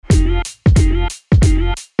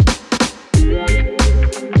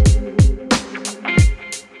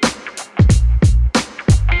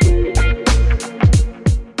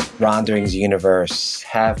Rounderings Universe.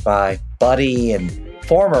 Have my buddy and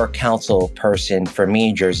former council person for me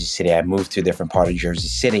in Jersey City. I moved to a different part of Jersey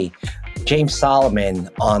City, James Solomon,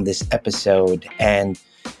 on this episode. And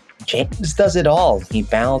James does it all. He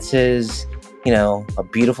balances, a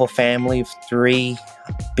beautiful family of three,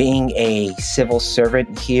 being a civil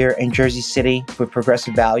servant here in Jersey City with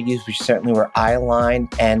progressive values, which certainly were I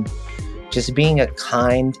aligned, and just being a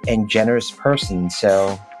kind and generous person.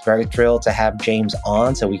 So very thrilled to have James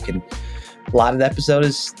on so we can, a lot of the episode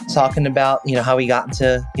is talking about, how he got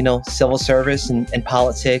into, civil service and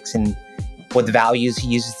politics and what the values he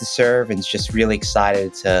uses to serve. And it's just really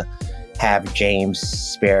excited to have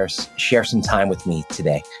James share some time with me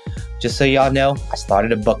today. Just so y'all know, I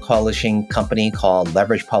started a book publishing company called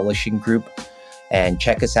Leverage Publishing Group, and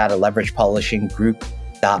check us out at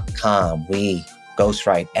leveragepublishinggroup.com. We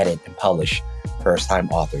ghostwrite, edit, and publish first-time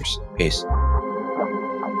authors. Peace.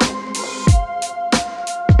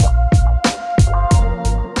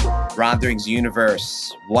 Rounderings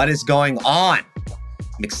Universe, what is going on?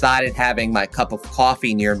 I'm excited having my cup of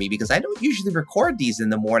coffee near me because I don't usually record these in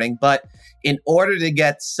the morning, but in order to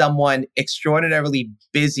get someone extraordinarily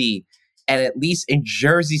busy and at least in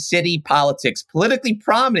Jersey City politics, politically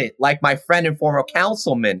prominent, like my friend and former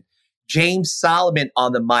councilman, James Solomon,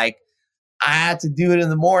 on the mic, I had to do it in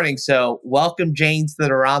the morning. So welcome, James, to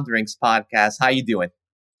the Rounderings podcast. How you doing?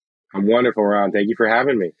 I'm wonderful, Ron. Thank you for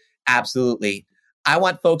having me. Absolutely. I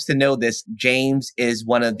want folks to know this. James is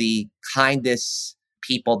one of the kindest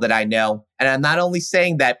people that I know. And I'm not only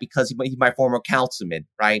saying that because he's my former councilman,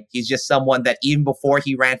 right? He's just someone that even before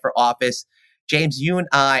he ran for office, James, you and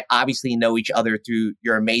I obviously know each other through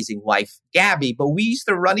your amazing wife, Gabby, but we used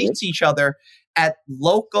to run into each other at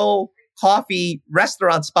local coffee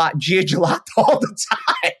restaurant spot, Gia Gelato, all the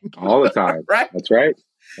time. All the time. Right? That's right.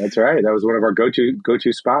 That was one of our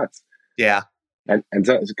go-to spots. Yeah. And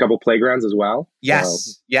so it's a couple playgrounds as well. Yes.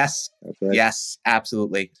 So, yes. That's right. Yes,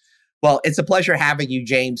 absolutely. Well, it's a pleasure having you,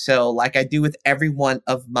 James. So like I do with every one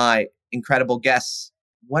of my incredible guests,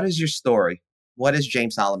 what is your story? What is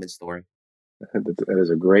James Solomon's story? That is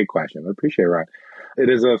a great question. I appreciate it, Ron. It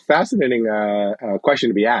is a fascinating question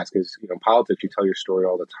to be asked because, in politics, you tell your story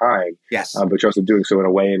all the time. Yes. But you're also doing so in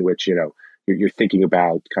a way in which, you're thinking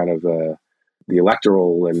about kind of the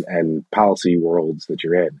electoral and policy worlds that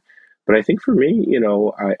you're in. But I think for me,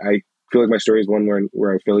 I feel like my story is one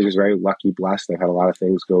where I feel like just very lucky, blessed. I've had a lot of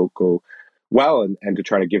things go well and to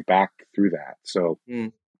try to give back through that. So,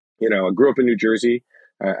 I grew up in New Jersey.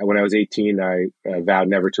 When I was 18, I vowed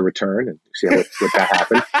never to return, and see what that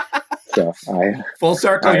happened. So full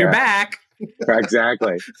circle, you're back.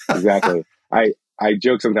 Exactly. I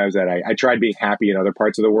joke sometimes that I tried being happy in other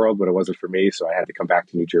parts of the world, but it wasn't for me. So I had to come back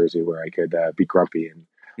to New Jersey where I could be grumpy.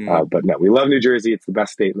 But no, we love New Jersey. It's the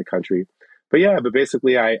best state in the country. But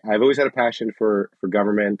basically, I've always had a passion for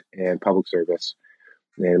government and public service.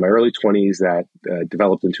 And in my early 20s, that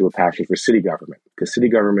developed into a passion for city government, because city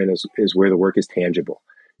government is where the work is tangible.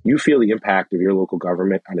 You feel the impact of your local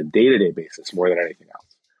government on a day-to-day basis more than anything else.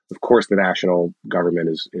 Of course, the national government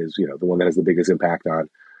is the one that has the biggest impact on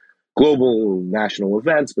global national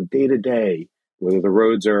events, but day-to-day, whether the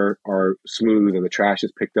roads are smooth and the trash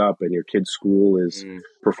is picked up and your kid's school is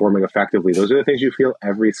performing effectively, those are the things you feel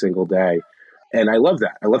every single day. And I love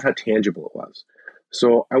that. I love how tangible it was.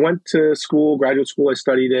 So I went to school, graduate school. I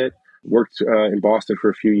studied it, worked in Boston for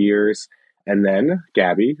a few years. And then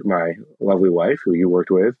Gabby, my lovely wife, who you worked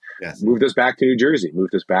with, yes, moved us back to New Jersey,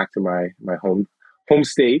 moved us back to my home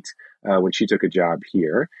state when she took a job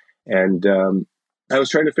here. And I was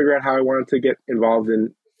trying to figure out how I wanted to get involved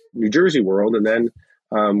in New Jersey world. And then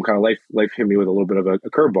kind of life hit me with a little bit of a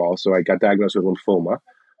curveball. So I got diagnosed with lymphoma.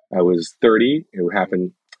 I was 30. It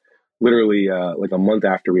happened literally like a month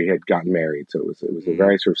after we had gotten married. So it was a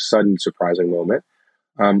very sort of sudden, surprising moment.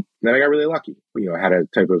 Then I got really lucky. I had a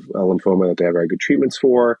type of lymphoma that they have very good treatments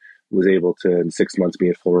for, was able to in 6 months be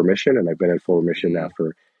in full remission. And I've been in full remission now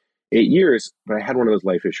for 8 years, but I had one of those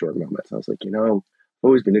life is short moments. I was like, I've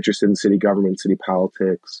always been interested in city government, city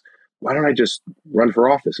politics. Why don't I just run for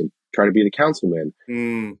office and try to be the councilman?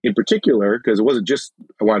 In particular, because it wasn't just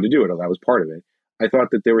I wanted to do it, although that was part of it. I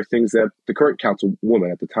thought that there were things that the current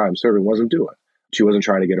councilwoman at the time serving wasn't doing. She wasn't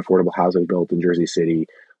trying to get affordable housing built in Jersey City.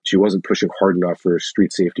 She wasn't pushing hard enough for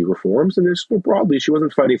street safety reforms. And just more broadly, she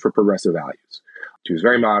wasn't fighting for progressive values. She was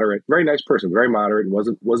very moderate, very nice person, very moderate, and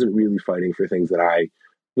wasn't really fighting for things that I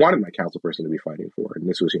wanted my council person to be fighting for. And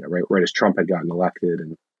this was, right as Trump had gotten elected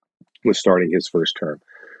and was starting his first term.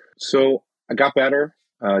 So I got better,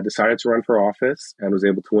 decided to run for office, and was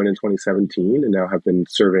able to win in 2017, and now have been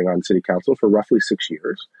serving on city council for roughly 6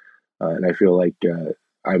 years. And I feel like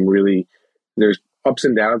there's ups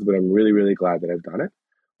and downs, but I'm really, really glad that I've done it.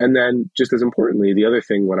 And then just as importantly, the other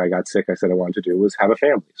thing when I got sick, I said I wanted to do was have a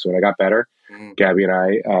family. So when I got better, Gabby and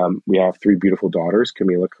I, we have 3 beautiful daughters,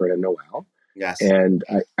 Camila, Corinne, and Noelle. Yes. And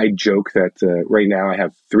I joke that right now I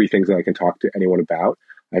have 3 things that I can talk to anyone about.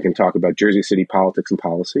 I can talk about Jersey City politics and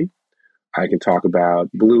policy. I can talk about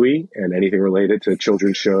Bluey and anything related to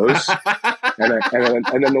children's shows. and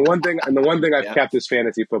then the one thing I've kept is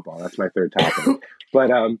fantasy football. That's my 3rd topic. But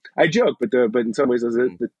I joke, but in some ways,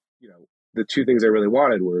 the 2 things I really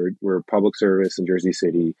wanted were public service in Jersey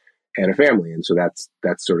City and a family. And so that's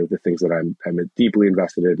sort of the things that I'm deeply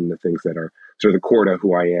invested in, and the things that are sort of the core to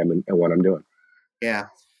who I am and what I'm doing. Yeah.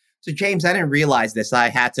 So James, I didn't realize this. I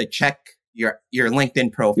had to check your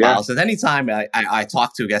LinkedIn profile. So anytime I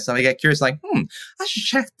talk to a guest, I get curious, like, I should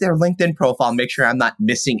check their LinkedIn profile, make sure I'm not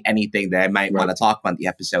missing anything that I might want to talk about in the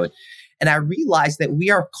episode. And I realized that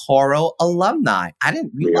we are Coro alumni. I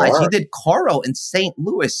didn't realize you did Coro in St.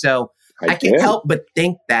 Louis. So I can't help but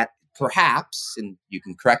think that perhaps, and you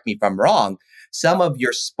can correct me if I'm wrong, some of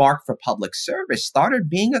your spark for public service started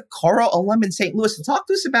being a Coro alum in St. Louis. So talk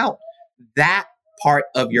to us about that part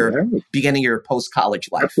of your beginning of your post-college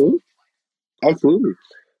life. Absolutely.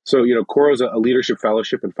 So, Coro is a leadership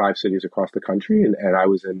fellowship in 5 cities across the country. And I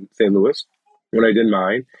was in St. Louis when I did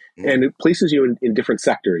mine. And it places you in different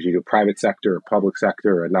sectors. You do private sector, or public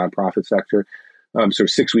sector, or a nonprofit sector. Sort of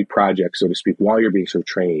 6-week projects, so to speak, while you're being sort of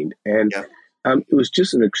trained. And it was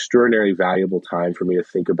just an extraordinarily valuable time for me to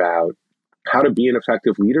think about how to be an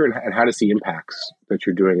effective leader and how to see impacts that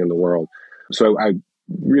you're doing in the world. So I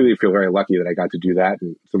really feel very lucky that I got to do that.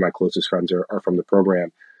 And some of my closest friends are from the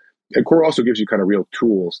program. And Coro also gives you kind of real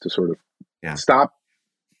tools to sort of stop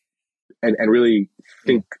and really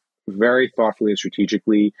think very thoughtfully and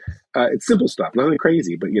strategically. It's simple stuff, nothing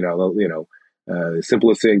crazy, but the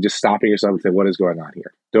simplest thing, just stopping yourself and saying, what is going on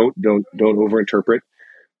here? Don't overinterpret.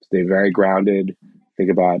 Stay very grounded. Think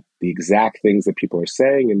about the exact things that people are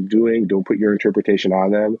saying and doing. Don't put your interpretation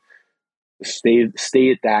on them. Stay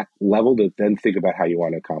at that level to then think about how you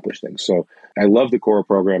want to accomplish things. So I love the Coro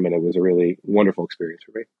program, and it was a really wonderful experience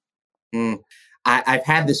for me. I've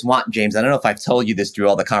had this want, James. I don't know if I've told you this through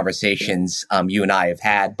all the conversations you and I have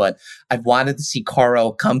had, but I've wanted to see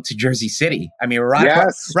Coro come to Jersey City. I mean, right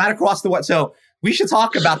across the way. So we should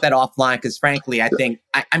talk about that offline, because frankly, I think,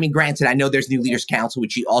 I mean, granted, I know there's New Leaders Council,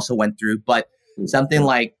 which you also went through, but something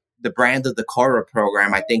like the brand of the Coro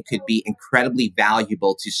program, I think could be incredibly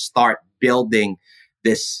valuable to start building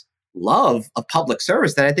this love of public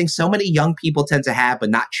service that I think so many young people tend to have, but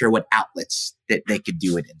not sure what outlets that they could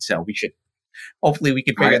do it in. So hopefully we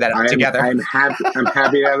can figure that out together. I'm happy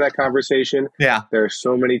to have that conversation. Yeah. There are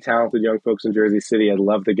so many talented young folks in Jersey City. I'd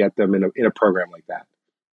love to get them in a program like that.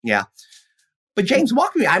 Yeah. But James,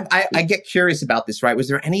 walk me. I get curious about this, right? Was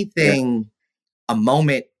there anything, a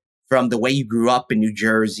moment from the way you grew up in New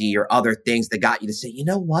Jersey or other things that got you to say, you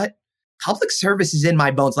know what? Public service is in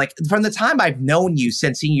my bones. Like from the time I've known you,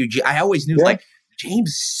 since seeing you, I always knew like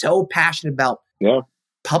James is so passionate about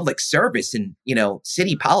public service and,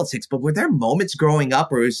 city politics. But were there moments growing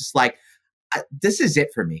up where it was just like, this is it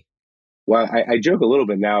for me? Well, I joke a little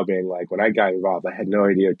bit now, being like, when I got involved, I had no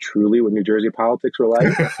idea truly what New Jersey politics were like.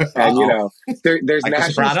 And there's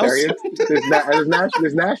like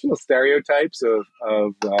there's national stereotypes of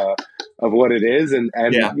what it is, and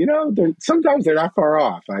sometimes they're not far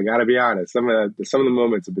off. I got to be honest. Some of the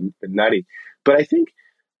moments have been nutty, but I think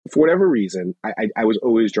for whatever reason, I was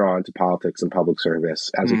always drawn to politics and public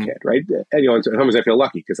service as a kid, right? And in some ways, I feel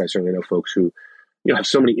lucky because I certainly know folks who have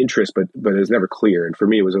so many interests, but it was never clear. And for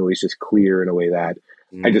me, it was always just clear in a way that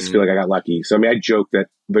I just feel like I got lucky. So, I mean, I joke that,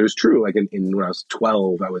 but it was true. Like when I was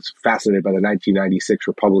 12, I was fascinated by the 1996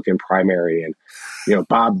 Republican primary and,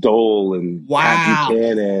 Bob Dole and Pat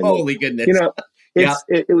Buchanan. Holy goodness.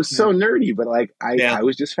 It was so nerdy, but like, I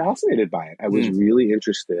was just fascinated by it. I was really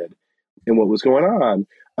interested in what was going on.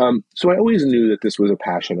 So I always knew that this was a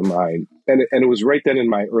passion of mine. And it was right then in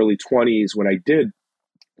my early 20s when I did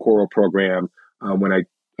Coro program, when I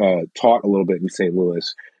taught a little bit in St.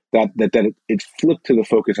 Louis, that it flipped to the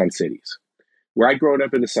focus on cities. Where I grew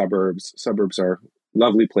up in the suburbs. Suburbs are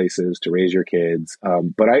lovely places to raise your kids,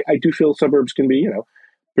 but I do feel suburbs can be,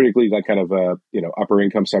 particularly like kind of upper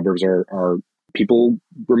income suburbs are people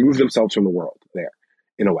remove themselves from the world there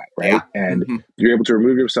in a way, right? Yeah. And you're able to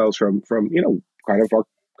remove yourselves from kind of our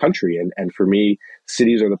country. And for me,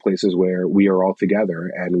 cities are the places where we are all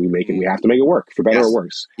together and we have to make it work for better or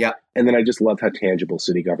worse. Yeah. And then I just loved how tangible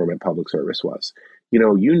city government public service was.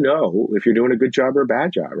 if you're doing a good job or a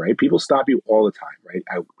bad job, right? People stop you all the time, right?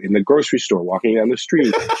 In the grocery store, walking down the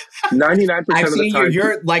street, 99% I've of the seen you. time.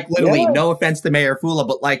 You're like literally, no offense to Mayor Fula,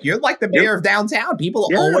 but like you're like the Yep. mayor of downtown. People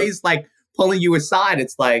are Yeah. always like pulling you aside.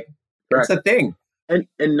 It's like, Correct. It's a thing. And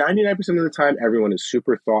 99% of the time, everyone is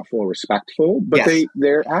super thoughtful and respectful, but Yes.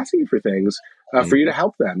 they're asking for things for you to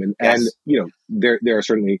help them. And there are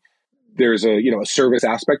certainly, there's a service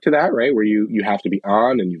aspect to that, right? Where you have to be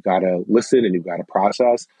on and you've got to listen and you've got to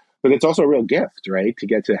process. But it's also a real gift, right? To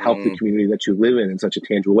get to help the community that you live in such a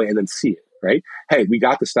tangible way and then see it, right? Hey, we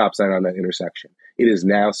got the stop sign on that intersection. It is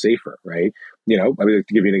now safer, right? To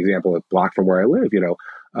give you an example, a block from where I live,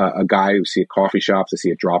 a guy who see at coffee shops, to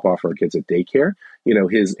see a drop off for kids at daycare,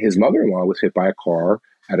 his mother-in-law was hit by a car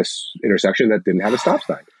at a intersection that didn't have a stop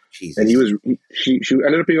sign. Jesus. And she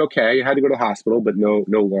ended up being okay. Had to go to the hospital, but no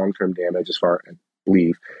long-term damage as far as I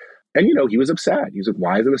believe. And, he was upset. He was like,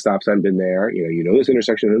 why hasn't the stop sign been there? This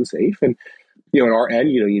intersection isn't safe. And, on our end,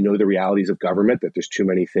 the realities of government, that there's too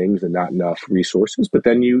many things and not enough resources. But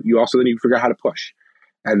then you figure out how to push.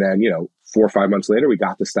 And then, 4 or 5 months later, we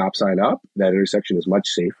got the stop sign up. That intersection is much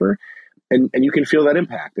safer. And you can feel that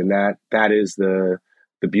impact. And that is the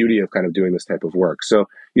beauty of kind of doing this type of work. So,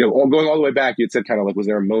 going all the way back, you'd said kind of like, was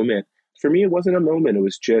there a moment? For me, it wasn't a moment. It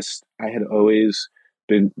was just, I had always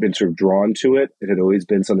been sort of drawn to it. It had always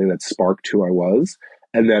been something that sparked who I was.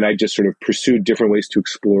 And then I just sort of pursued different ways to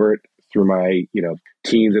explore it through my,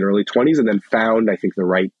 teens and early 20s, and then found, I think, the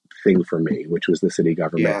right thing for me, which was the city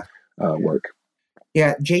government work.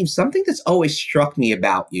 Yeah, James, something that's always struck me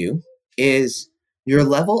about you is your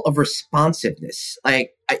level of responsiveness.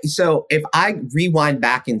 So if I rewind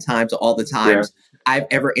back in time to all the times I've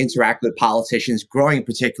ever interacted with politicians, growing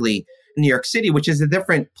particularly in New York City, which is a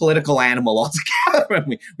different political animal altogether.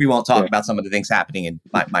 we won't talk about some of the things happening in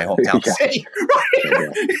my hometown city.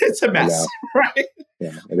 Right? It's a mess, right?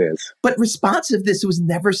 Yeah, it is. But responsiveness was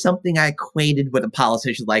never something I equated with a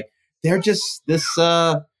politician. Like, they're just this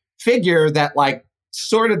figure that like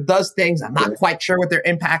sort of does things. I'm not quite sure what their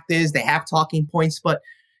impact is. They have talking points, but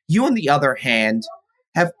you, on the other hand,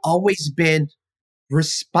 have always been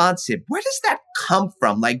responsive. Where does that come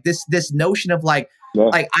from? Like this notion of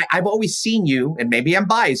I've always seen you, and maybe I'm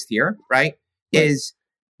biased here, right? Is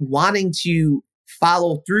wanting to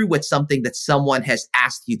follow through with something that someone has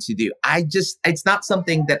asked you to do. It's not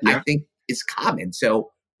something that I think is common.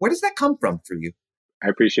 So where does that come from for you? I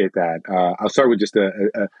appreciate that. I'll start with just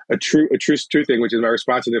a true thing, which is my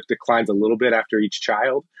responsiveness declines a little bit after each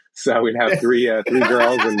child. So we'd have three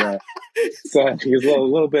girls, and so he's a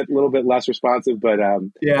little bit less responsive. But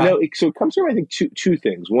so it comes from, I think, two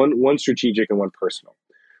things: one strategic and one personal.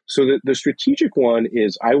 So the strategic one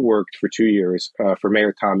is I worked for 2 years for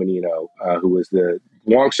Mayor Tom Menino, who was the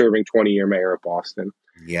long-serving 20-year mayor of Boston.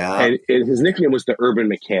 Yeah, and his nickname was the Urban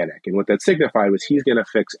Mechanic, and what that signified was he's going to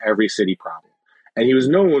fix every city problem. And he was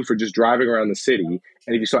known for just driving around the city, and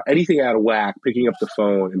if you saw anything out of whack, picking up the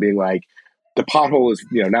phone and being like, the pothole is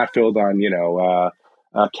not filled on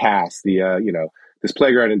Cass, this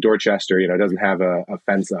playground in Dorchester doesn't have a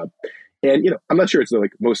fence up. And I'm not sure it's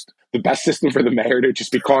the best system for the mayor to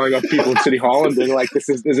just be calling up people in City Hall and being like, this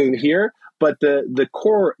isn't here. But the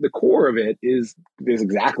core of it is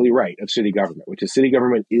exactly right, of city government, which is city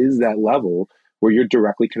government is that level where you're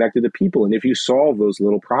directly connected to people. And if you solve those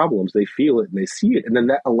little problems, they feel it and they see it. And then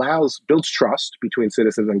that builds trust between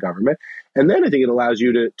citizens and government. And then I think it allows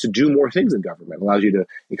you to do more things in government. It allows you to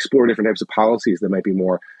explore different types of policies that might be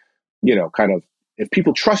more, kind of, if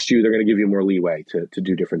people trust you, they're going to give you more leeway to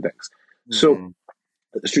do different things. Mm-hmm. So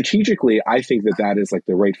strategically, I think that is like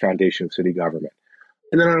the right foundation of city government.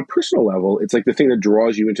 And then on a personal level, it's like the thing that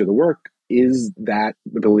draws you into the work is that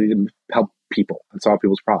ability to help people and solve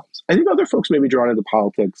people's problems. I think other folks may be drawn into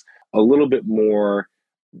politics a little bit more.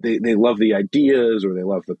 They love the ideas, or they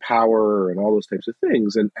love the power and all those types of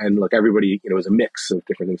things. And look, everybody, is a mix of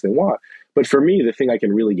different things they want. But for me, the thing I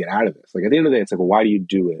can really get out of this, like at the end of the day, it's like, well, why do you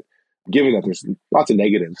do it? Given that there's lots of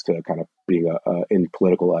negatives to kind of being in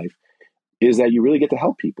political life, is that you really get to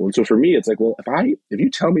help people. And so for me, it's like, well, if you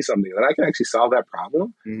tell me something that I can actually solve that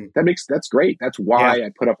problem, that's great. That's why I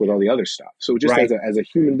put up with all the other stuff. So just as a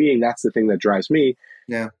human being, that's the thing that drives me.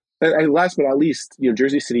 Yeah. And last but not least,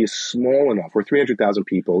 Jersey City is small enough. We're 300,000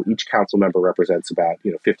 people. Each council member represents about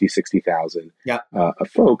 50, 60,000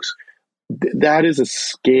 folks. That is a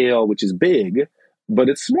scale which is big, but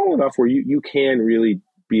it's small enough where you can really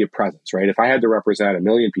be a presence, right? If I had to represent 1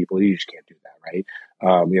 million people, you just can't do that, right?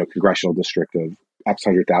 Congressional district of X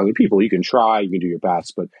 100,000 people, you can try, you can do your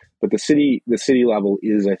best, but the city level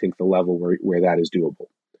is, I think, the level where that is doable.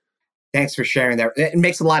 Thanks for sharing that. It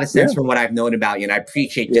makes a lot of sense Yeah, from what I've known about you. And I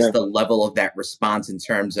appreciate yeah, just the level of that response in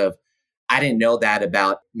terms of, I didn't know that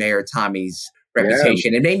about Mayor Tommy's yeah,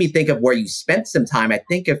 reputation. It made me think of where you spent some time. I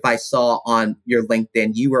think if I saw on your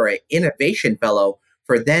LinkedIn, you were an innovation fellow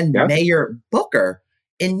for then yeah, Mayor Booker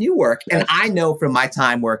in Newark. And yes, I know from my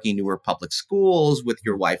time working in Newark Public Schools with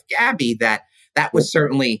your wife, Gabby, that that yep, was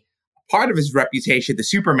certainly part of his reputation, the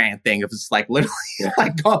Superman thing. It was like literally yeah,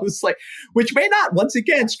 like almost like, which may not, once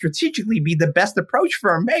again, strategically be the best approach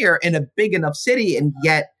for a mayor in a big enough city. And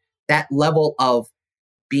yet that level of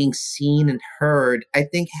being seen and heard, I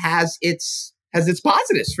think has its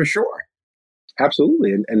positives for sure.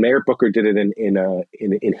 absolutely. And Mayor Booker did it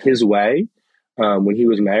in his way. When he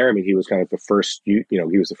was mayor, I mean, he was kind of the first, he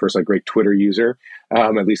was the first like great Twitter user,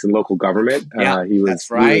 at least in local government. Yeah, He that's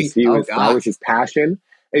was, he right. was, he Oh was, that was gosh. his passion.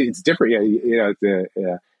 It's different, yeah.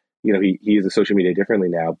 He uses social media differently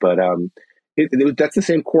now, but that's the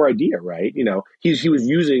same core idea, right? He was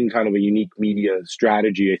using kind of a unique media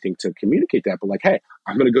strategy, I think, to communicate that. But like, hey,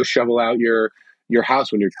 I'm going to go shovel out your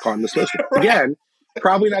house when you're caught in the snowstorm. Right. Again,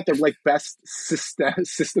 probably not the like best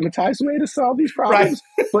systematized way to solve these Right. problems,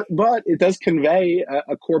 but it does convey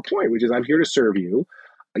a core point, which is I'm here to serve you.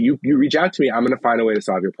 You reach out to me, I'm going to find a way to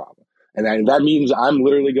solve your problem. And that means I'm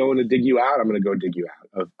literally going to dig you out. I'm going to go dig you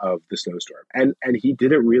out of the snowstorm. And he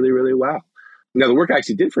did it really, really well. Now, the work I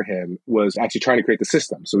actually did for him was actually trying to create the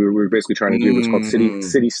system. So we were basically trying to do what's called Mm.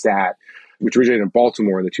 City Stat, which originated in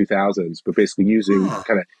Baltimore in the 2000s, but basically using Huh.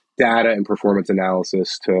 kind of data and performance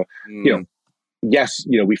analysis to, you know, Mm. yes,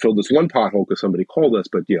 we filled this one pothole because somebody called us,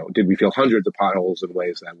 but did we fill hundreds of potholes in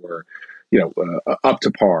ways that were, up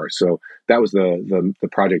to par? So that was the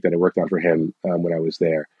project that I worked on for him when I was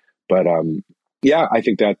there. But yeah, I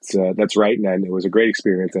think that's right, and it was a great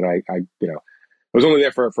experience. And I was only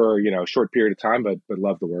there for a short period of time, but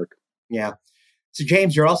loved the work. Yeah. So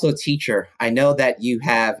James, you're also a teacher. I know that you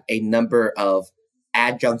have a number of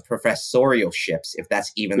adjunct professorialships, if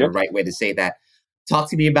that's even the Yep, right way to say that. Talk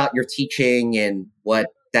to me about your teaching and what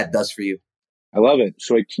that does for you. I love it.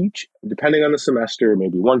 So I teach, depending on the semester,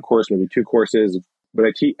 maybe one course, maybe two courses. But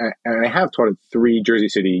I teach, and I have taught at three Jersey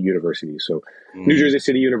City universities. So New Mm. Jersey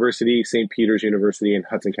City University, St. Peter's University, and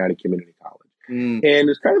Hudson County Community College. Mm. And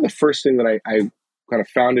it's kind of the first thing that I kind of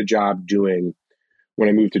found a job doing when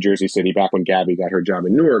I moved to Jersey City, back when Gabby got her job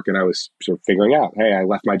in Newark, and I was sort of figuring out, hey, I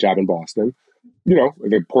left my job in Boston. The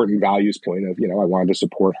important values point of, I wanted to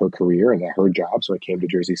support her career and her job. So I came to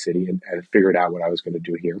Jersey City and figured out what I was going to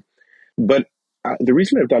do here. But the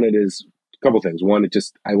reason I've done it is a couple things. One,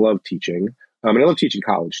 I love teaching, and I love teaching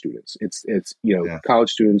college students. It's Yeah. college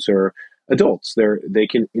students are adults. They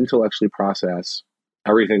can intellectually process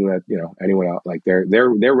everything that anyone else. Like they're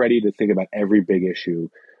ready to think about every big issue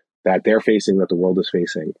that they're facing, that the world is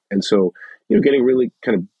facing, and so getting really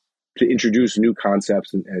kind of to introduce new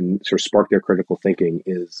concepts and sort of spark their critical thinking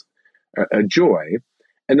is a joy.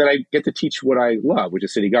 And then I get to teach what I love, which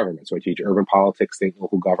is city government. So I teach urban politics, state and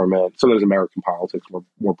local government, sometimes American politics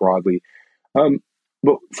more broadly. Um,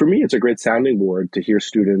 but for me, it's a great sounding board to hear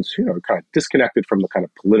students, kind of disconnected from the kind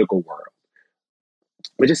of political world,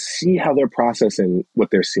 but just see how they're processing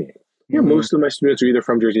what they're seeing. Hmm. Most of my students are either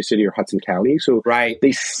from Jersey City or Hudson County, so Right.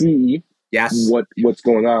 they see Yes. what's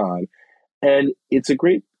going on, and it's a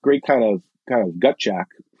great kind of gut check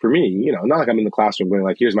for me. Not like I'm in the classroom going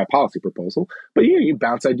like, "Here's my policy proposal," but you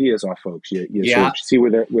bounce ideas off folks. You sort Yeah. of see where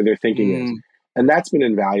their thinking is, Mm. and that's been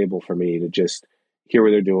invaluable for me to just hear what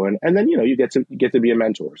they're doing. And then you get to be a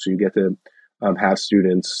mentor, so you get to have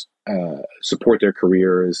students support their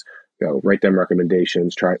careers, write them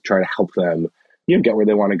recommendations, try to help them get where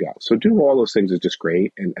they want to go. So doing all those things is just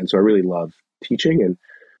great, and so I really love teaching. And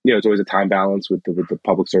it's always a time balance with the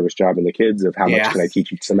public service job and the kids of how much Yeah. can I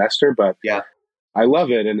teach each semester, but Yeah. I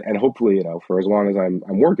love it, and hopefully, for as long as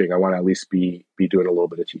I'm working, I want to at least be doing a little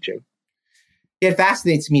bit of teaching. It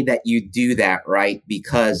fascinates me that you do that, right?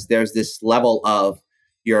 Because there's this level of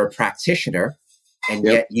you're a practitioner and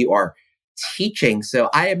Yep. yet you are teaching. So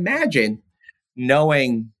I imagine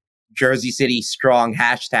knowing Jersey City strong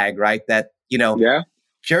hashtag, right? That, Yeah.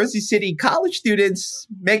 Jersey City college students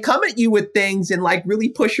may come at you with things and like really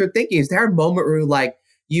push your thinking. Is there a moment where like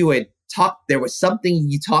you would talk, there was something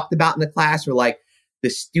you talked about in the class or like the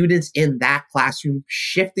students in that classroom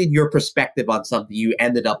shifted your perspective on something you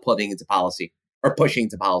ended up putting into policy or pushing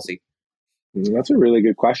into policy? That's a really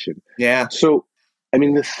good question. Yeah. So, I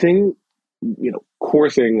mean, the thing, core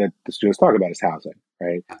thing that the students talk about is housing,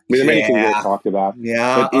 right? I mean, there are many things that are Yeah. talked about,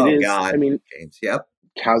 Yeah. but it Oh is, I God. mean, James. Yep.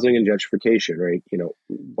 housing and gentrification, right?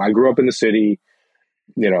 I grew up in the city.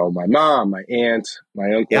 My mom, my aunt,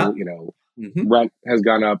 my Yep. uncle, Hmm. rent has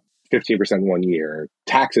gone up 15% 1 year.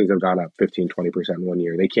 Taxes have gone up 15-20% 1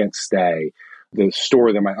 year. They can't stay. The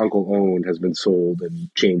store that my uncle owned has been sold and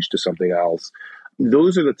changed to something else.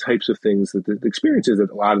 Those are the types of things that the experiences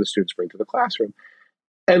that a lot of the students bring to the classroom.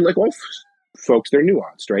 And like all folks, they're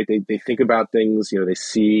nuanced, right? They think about things, they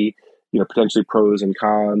see, potentially pros and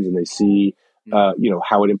cons, and they see,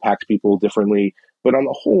 how it impacts people differently. But on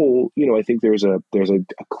the whole, I think there's a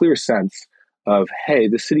clear sense of, hey,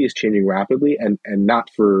 the city is changing rapidly, and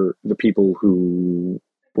not for the people who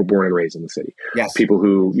were born and raised in the city. Yes. People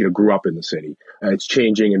who, grew up in the city. It's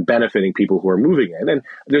changing and benefiting people who are moving in. And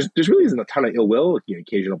there's really isn't a ton of ill will,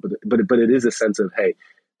 occasional, but it is a sense of, hey,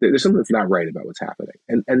 there's something that's not right about what's happening.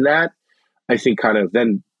 And that, I think, kind of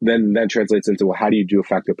then translates into, well, how do you do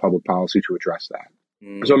effective public policy to address that?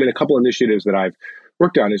 So, a couple of initiatives that I've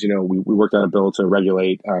worked on is, we worked on a bill to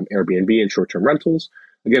regulate Airbnb and short-term rentals.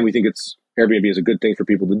 Again, we think Airbnb is a good thing for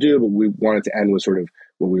people to do, but we wanted to end with sort of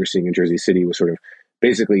what we were seeing in Jersey City was sort of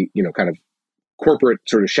basically, kind of corporate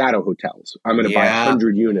sort of shadow hotels. I'm going to buy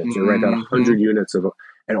 100 units or rent out 100 units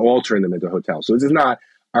and all turn them into hotels. So this is not,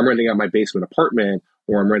 I'm renting out my basement apartment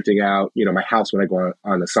or I'm renting out, my house when I go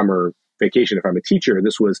on a summer vacation if I'm a teacher.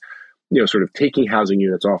 This was, sort of taking housing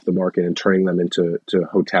units off the market and turning them into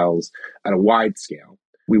hotels at a wide scale.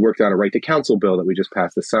 We worked on a right to counsel bill that we just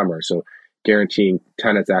passed this summer. So guaranteeing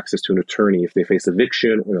tenants access to an attorney if they face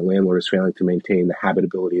eviction or the landlord is failing to maintain the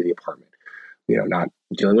habitability of the apartment. Not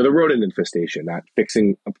dealing with a rodent infestation, not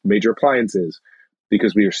fixing major appliances,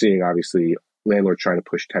 because we are seeing, obviously, landlords trying to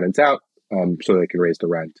push tenants out so they can raise the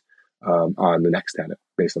rent on the next tenant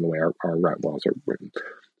based on the way our rent laws are written.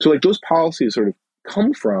 So like those policies sort of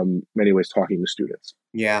come from many ways talking to students.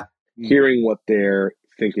 Yeah. Hearing what they're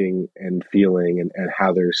thinking and feeling and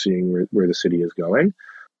how they're seeing where the city is going.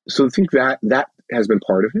 So I think that has been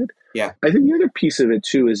part of it. Yeah. I think the other piece of it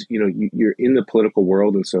too is, you're in the political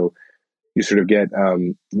world, and so you sort of get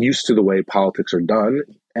used to the way politics are done.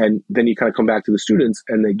 And then you kind of come back to the students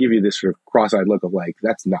and they give you this sort of cross-eyed look of like,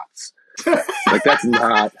 that's nuts. Like, that's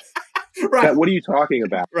not, right. What are you talking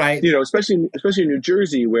about? Right. Especially in New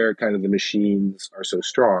Jersey where kind of the machines are so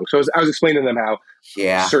strong. So I was explaining to them how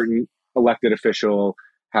a certain elected official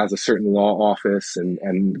has a certain law office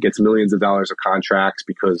and gets millions of dollars of contracts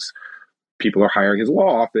because people are hiring his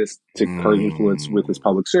law office to curb influence with his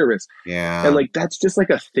public service. Yeah. And like, that's just like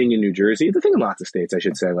a thing in New Jersey. It's a thing in lots of states, I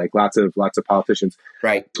should say, like lots of politicians.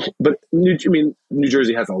 Right. But New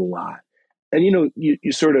Jersey has a lot. And,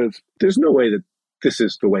 you sort of, there's no way that this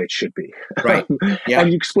is the way it should be. Right. Yeah. And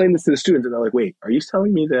you explain this to the students and they're like, wait, are you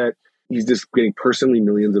telling me that he's just getting personally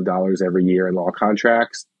millions of dollars every year in law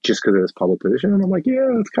contracts just because of his public position? And I'm like, yeah,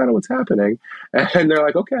 that's kind of what's happening. And they're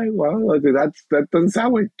like, okay, well, like, that doesn't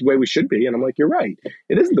sound like the way we should be. And I'm like, you're right.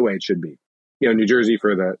 It isn't the way it should be. New Jersey,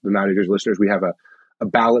 for the non-New Jersey listeners, we have a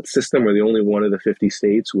ballot system. We're the only one of the 50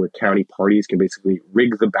 states where county parties can basically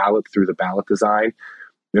rig the ballot through the ballot design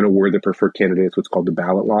and award the preferred candidates what's called the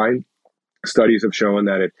ballot line. Studies have shown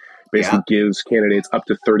that it basically gives candidates up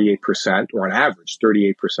to 38%, or on average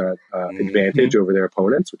 38% advantage over their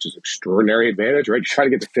opponents, which is extraordinary advantage, right? You try to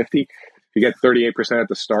get to 50, if you get 38% at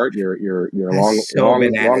the start, you're a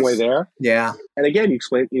long way there. Yeah. And again,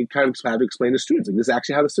 you kind of have to explain to students, like, this is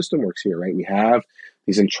actually how the system works here, right? We have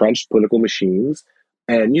these entrenched political machines.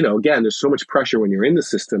 And, again, there's so much pressure when you're in the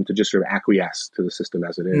system to just sort of acquiesce to the system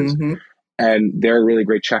as it is. Mm-hmm. And they're a really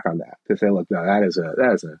great check on that, to say, look, no, that is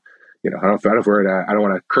a I don't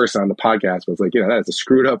want to curse on the podcast, but it's like, that is a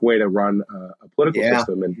screwed up way to run a political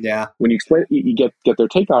system. And when you explain, you get their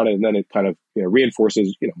take on it, and then it kind of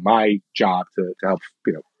reinforces, my job to help,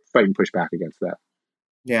 fight and push back against that.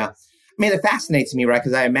 Yeah. I mean, it fascinates me, right?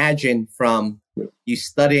 Because I imagine from you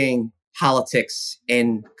studying politics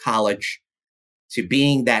in college to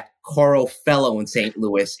being that Coro Fellow in St.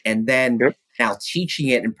 Louis, and then now teaching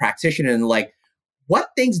it and practicing it, and like,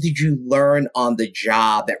 what things did you learn on the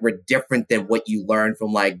job that were different than what you learned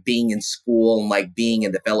from like being in school and like being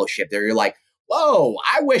in the fellowship there? You're like, whoa,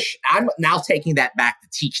 I wish I'm now taking that back to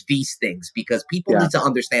teach these things because people need to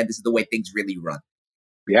understand this is the way things really run.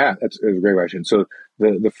 Yeah, that's a great question. So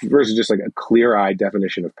the first is just like a clear-eyed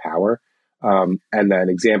definition of power. And then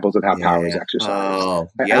examples of how power is exercised.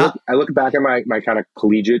 I look back at my kind of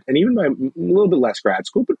collegiate and even my a little bit less grad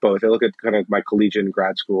school, but both. I look at kind of my collegiate and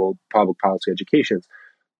grad school public policy educations.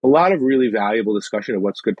 A lot of really valuable discussion of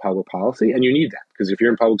what's good public policy, and you need that because if you're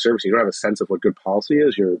in public service, and you don't have a sense of what good policy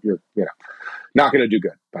is. You're not going to do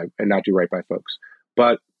good and not do right by folks.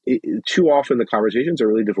 But too often the conversations are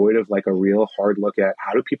really devoid of like a real hard look at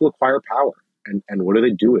how do people acquire power and what do they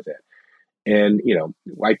do with it. And,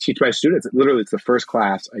 I teach my students, literally it's the first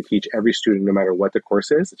class I teach every student, no matter what the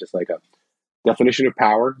course is. It's just like definition of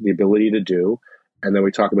power, the ability to do. And then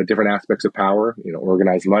we talk about different aspects of power,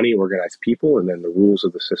 organized money, organized people, and then the rules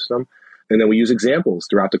of the system. And then we use examples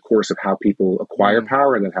throughout the course of how people acquire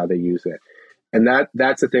power and then how they use it. And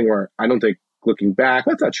that's the thing where I don't think, looking back,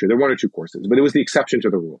 that's not true. There were 1 or 2 courses, but it was the exception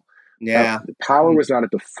to the rule. Yeah. Power was not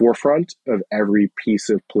at the forefront of every piece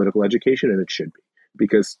of political education, and it should be,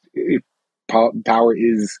 because power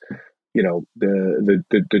is,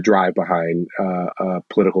 the drive behind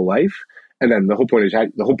political life. And then the whole point is like,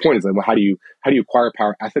 well, how do you acquire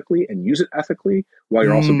power ethically and use it ethically while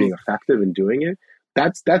you're also being effective in doing it?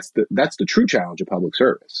 That's the true challenge of public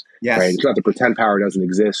service. Yes. Right? It's not to pretend power doesn't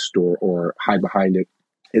exist or hide behind it.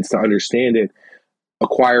 It's to understand it,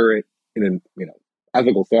 acquire it in an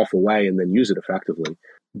ethical, thoughtful way, and then use it effectively.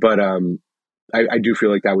 But I do feel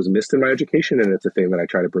like that was missed in my education, and it's a thing that I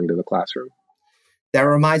try to bring to the classroom. That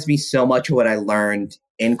reminds me so much of what I learned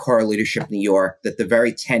in Coro Leadership New York, that the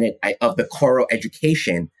very tenet of the Coro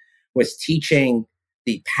education was teaching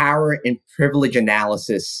the power and privilege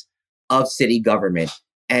analysis of city government.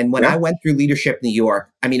 And when I went through Leadership New York,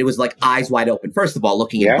 I mean, it was like eyes wide open. First of all,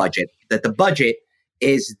 looking at budget, that the budget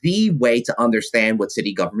is the way to understand what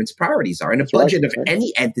city government's priorities are. And a budget of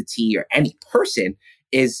any entity or any person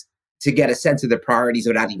is to get a sense of their priorities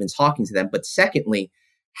without even talking to them. But secondly,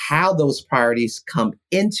 how those priorities come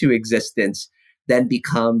into existence then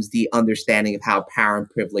becomes the understanding of how power and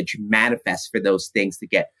privilege manifests for those things to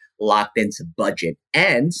get locked into budget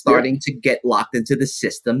and starting to get locked into the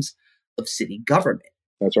systems of city government.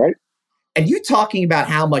 That's right. And you talking about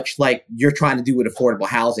how much like you're trying to do with affordable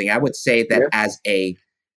housing, I would say that as a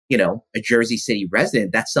Jersey City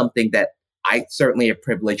resident, that's something that I certainly have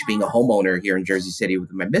privileged being a homeowner here in Jersey City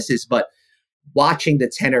with my missus, but watching the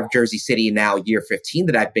tenor of Jersey City now, year 15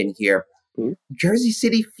 that I've been here, Jersey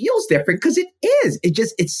City feels different because it is.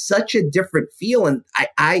 It's such a different feel. And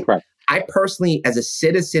I personally, as a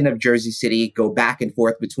citizen of Jersey City, go back and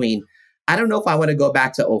forth between, I don't know if I want to go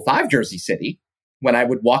back to 05 Jersey City when I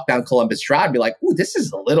would walk down Columbus Drive and be like, ooh, this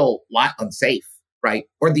is a lot unsafe, right?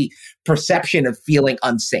 Or the perception of feeling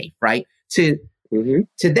unsafe, right? To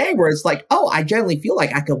today where it's like, oh, I generally feel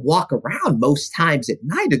like I could walk around most times at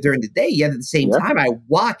night or during the day. Yet at the same time, I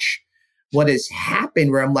watch what has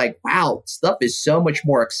happened where I'm like, wow, stuff is so much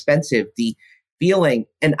more expensive. The feeling,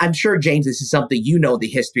 and I'm sure, James, this is something the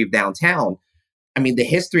history of downtown. I mean, the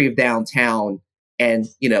history of downtown and,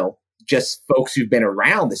 just folks who've been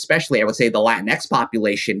around, especially, I would say, the Latinx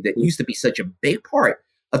population that used to be such a big part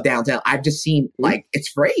of downtown. I've just seen like it's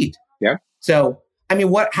frayed. Yeah. So, I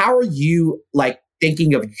mean, how are you like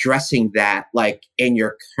thinking of addressing that, like in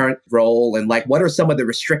your current role, and like what are some of the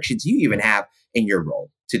restrictions you even have in your role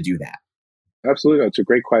to do that? Absolutely, it's a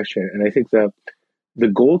great question, and I think the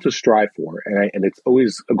goal to strive for, and it's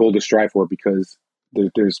always a goal to strive for because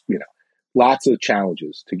there's lots of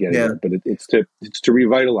challenges to get in, but it's to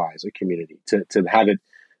revitalize a community, to have it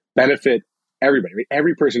benefit everybody. I mean,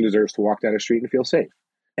 every person deserves to walk down a street and feel safe,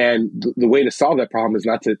 and the way to solve that problem is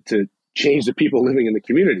not to change the people living in the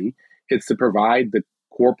community. It's to provide the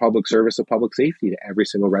core public service of public safety to every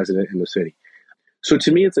single resident in the city. So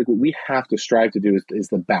to me, it's like what we have to strive to do is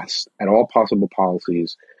the best at all possible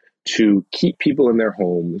policies to keep people in their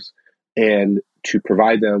homes and to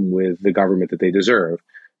provide them with the government that they deserve.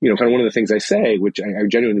 Kind of one of the things I say, which I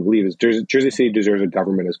genuinely believe, is Jersey City deserves a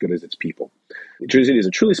government as good as its people. Jersey City is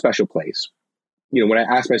a truly special place. When I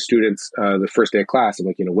ask my students the first day of class, I'm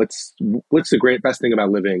like, what's the best thing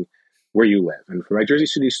about living where you live? And for my Jersey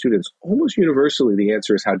City students, almost universally, the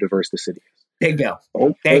answer is how diverse the city is. Bingo.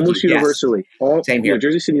 Almost universally. Yes. Same here.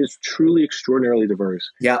 Jersey City is truly extraordinarily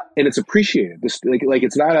diverse. Yeah. And it's appreciated. It's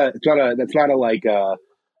not a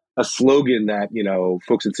slogan that,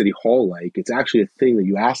 folks in City Hall like. It's actually a thing that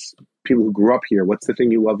you ask people who grew up here, what's the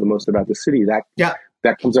thing you love the most about the city?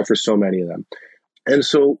 That comes up for so many of them. And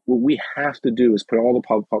so what we have to do is put all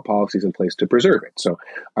the policies in place to preserve it. So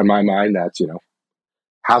on my mind, that's,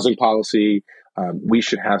 housing policy. We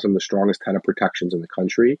should have some of the strongest tenant protections in the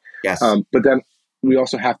country. Yes. But then we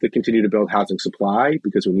also have to continue to build housing supply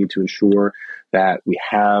because we need to ensure that we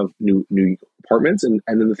have new apartments. And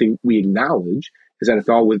then the thing we acknowledge is that it's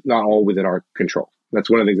not all within our control. That's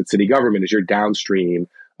one of the things that city government is. You're downstream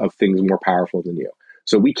of things more powerful than you.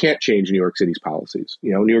 So we can't change New York City's policies.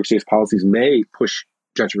 New York City's policies may push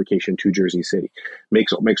gentrification to Jersey City,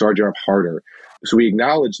 makes our job harder. So we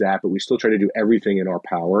acknowledge that, but we still try to do everything in our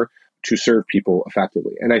power to serve people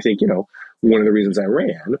effectively. And I think, one of the reasons I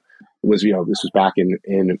ran was, this was back in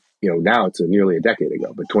now it's nearly a decade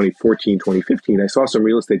ago, but 2014, 2015, I saw some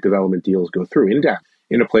real estate development deals go through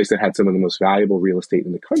in a place that had some of the most valuable real estate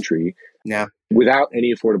in the country without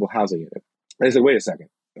any affordable housing in it. And I said, wait a second,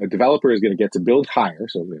 a developer is going to get to build higher,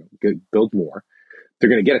 so build more. They're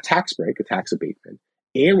going to get a tax break, a tax abatement,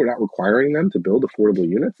 and we're not requiring them to build affordable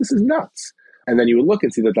units. This is nuts. And then you would look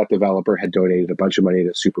and see that developer had donated a bunch of money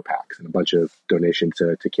to super PACs and a bunch of donation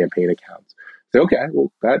to campaign accounts. So, okay,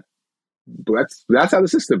 well, that's how the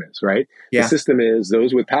system is, right? Yeah. The system is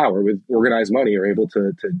those with power, with organized money, are able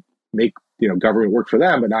to make government work for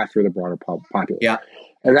them, but not for the broader populace. Yeah.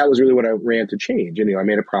 And that was really what I ran to change. And I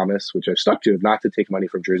made a promise, which I've stuck to, of not to take money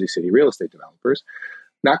from Jersey City real estate developers,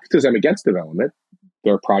 not because I'm against development.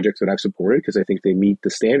 There are projects that I've supported because I think they meet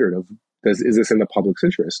the standard of is this in the public's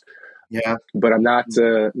interest? Yeah. But I'm not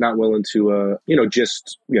willing to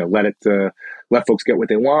just let folks get what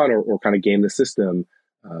they want or kind of game the system,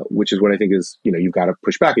 which is what I think is you've got to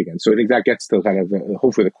push back against. So I think that gets to kind of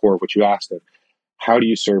hopefully the core of what you asked of how do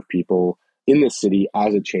you serve people in the city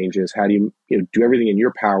as it changes? How do you do everything in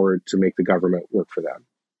your power to make the government work for them?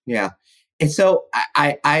 Yeah, and so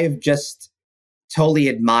I've just totally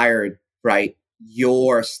admired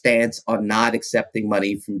your stance on not accepting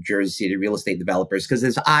money from Jersey City real estate developers, because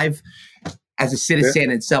as a citizen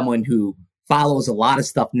and someone who follows a lot of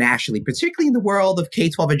stuff nationally, particularly in the world of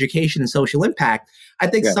K-12 education and social impact, I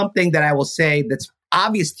think something that I will say that's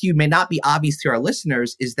obvious to you may not be obvious to our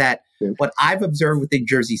listeners is that what I've observed within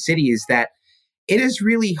Jersey City is that it is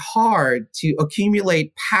really hard to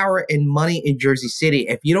accumulate power and money in Jersey City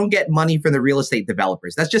if you don't get money from the real estate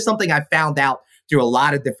developers. That's just something I found out through a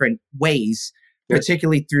lot of different ways,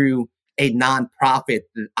 particularly through a nonprofit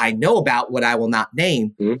that I know about, what I will not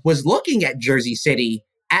name, was looking at Jersey City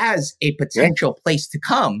as a potential place to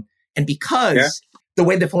come. And because the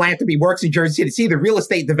way the philanthropy works in Jersey City, it's either real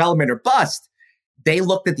estate development or bust, they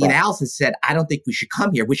looked at the analysis and said, I don't think we should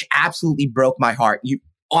come here, which absolutely broke my heart.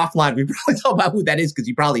 Offline, we probably talk about who that is because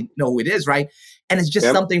you probably know who it is, right? And it's just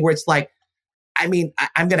something where it's like, I mean,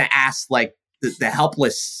 I'm going to ask the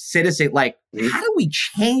helpless citizen, how do we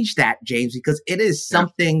change that, James? Because it is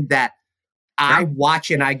something that I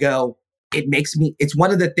watch and I go, it's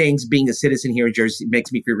one of the things being a citizen here in Jersey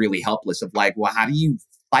makes me feel really helpless of well, how do you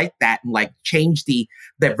fight that and change the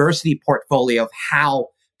diversity portfolio of how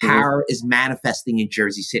power is manifesting in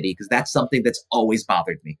Jersey City? Because that's something that's always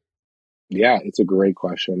bothered me. Yeah, it's a great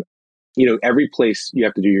question. Every place you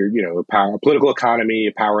have to do your, political economy,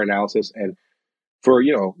 power analysis. And for,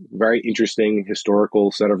 very interesting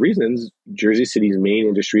historical set of reasons, Jersey City's main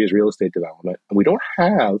industry is real estate development. And we don't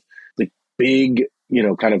have big,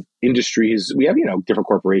 kind of industries. We have, different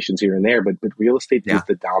corporations here and there, but real estate is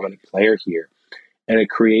the dominant player here. And it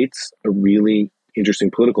creates a really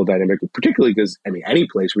interesting political dynamic, particularly because, any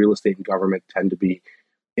place, real estate and government tend to be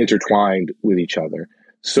intertwined with each other.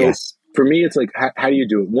 So for me, it's how do you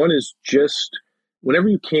do it? One is just, whenever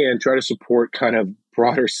you can, try to support kind of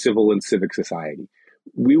broader civil and civic society.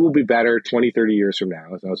 We will be better 20, 30 years from now.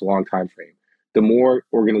 That was a long time frame. The more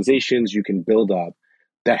organizations you can build up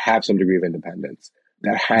that have some degree of independence,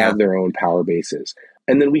 that have their own power bases.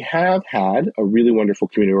 And then we have had a really wonderful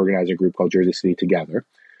community organizing group called Jersey City Together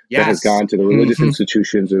that has gone to the religious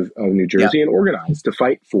institutions of New Jersey and organized to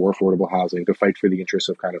fight for affordable housing, to fight for the interests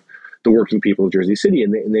of kind of the working people of Jersey City.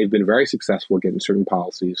 And they've been very successful at getting certain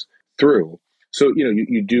policies through. So,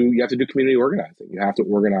 you have to do community organizing. You have to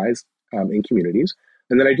organize in communities.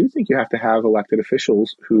 And then I do think you have to have elected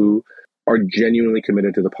officials who are genuinely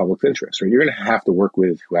committed to the public's interest, right? You're going to have to work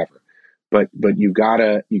with whoever, but you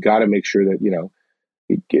gotta make sure that,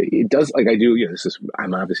 it does, I do,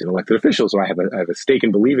 I'm obviously an elected official, so I have a stake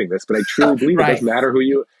in believing this, but I truly believe it doesn't matter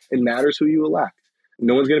it matters who you elect.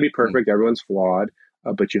 No one's going to be perfect. Everyone's flawed,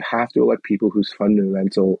 but you have to elect people whose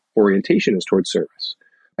fundamental orientation is towards service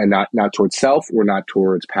and not towards self or not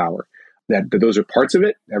towards power. That those are parts of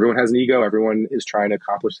it. Everyone has an ego. Everyone is trying to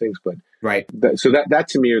accomplish things, but so that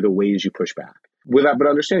to me are the ways you push back. But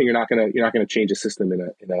understanding you're not gonna change a system in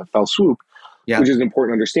a fell swoop, which is an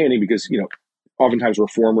important understanding because oftentimes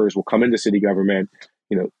reformers will come into city government,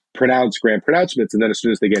 pronounce grand pronouncements, and then as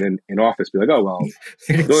soon as they get in office, be like, oh well,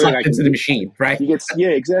 sucked into the machine, right? He gets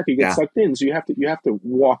exactly. He gets sucked in. So you have to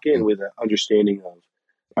walk in with an understanding of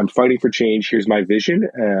I'm fighting for change. Here's my vision.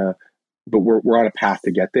 But we're on a path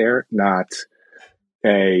to get there, not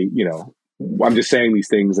I'm just saying these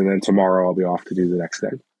things and then tomorrow I'll be off to do the next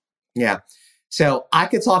thing. Yeah. So I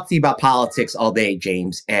could talk to you about politics all day,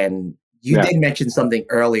 James. And you did mention something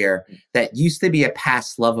earlier that used to be a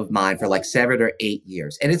past love of mine for 7 or 8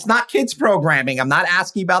 years. And it's not kids programming. I'm not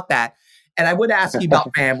asking about that. And I would ask you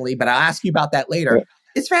about family, but I'll ask you about that later.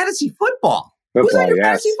 It's fantasy football. Who's on your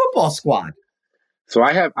fantasy football squad? So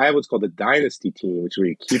I have what's called a dynasty team, which is where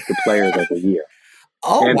you keep the players every year.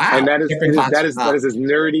 Oh, and wow. that is Different concept. that is as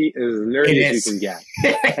nerdy It as you is. can get.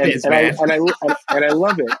 It is, And man. I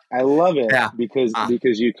love it. I love it Yeah. because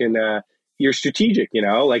you can you're strategic. You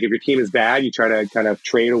know, like if your team is bad, you try to kind of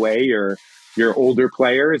trade away your older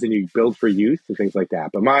players and you build for youth and things like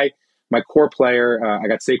that. But my core player, I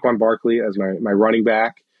got Saquon Barkley as my running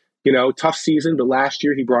back. You know, tough season, but last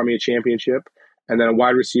year he brought me a championship. And then a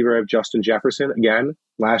wide receiver, I have Justin Jefferson. Again,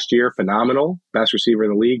 last year, phenomenal, best receiver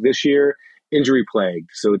in the league. This year, injury plagued.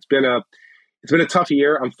 So it's been a tough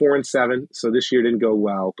year. I'm 4-7, so this year didn't go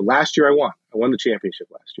well. But last year I won. I won the championship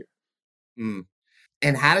last year. Mm.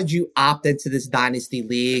 And how did you opt into this dynasty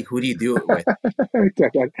league? Who do you do it with?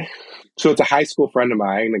 So it's a high school friend of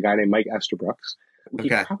mine, a guy named Mike Esterbrooks.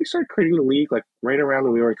 He Okay. probably started creating the league like right around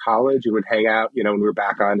when we were in college and would hang out, you know, when we were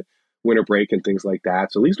back on winter break and things like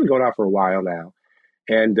that. So the league's been going on for a while now.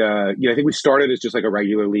 And, you know, I think we started as just like a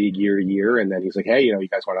regular league year to year. And then he's like, hey, you know, you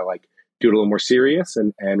guys want to like do it a little more serious?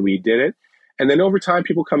 And we did it. And then over time,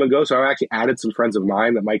 people come and go. So I've actually added some friends of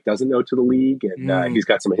mine that Mike doesn't know to the league. And he's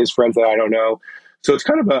got some of his friends that I don't know. So it's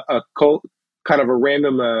kind of a cult, kind of a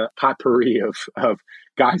random potpourri of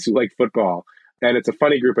guys who like football. And it's a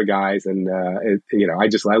funny group of guys. And, you know,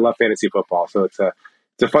 I love fantasy football. So it's a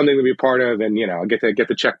fun thing to be a part of. And, you know, I get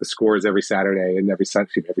to check the scores every Saturday and every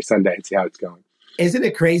Sunday and see how it's going. Isn't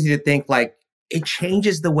it crazy to think like it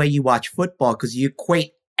changes the way you watch football because you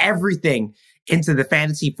equate everything into the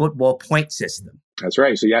fantasy football point system? That's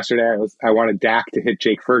right. So yesterday I wanted Dak to hit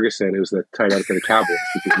Jake Ferguson, who's the tight end for the Cowboys,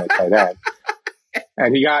 which is my tight end.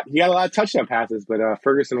 And he got a lot of touchdown passes, but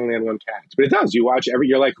Ferguson only had one catch. But it does. You watch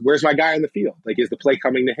you're like, where's my guy on the field? Like, is the play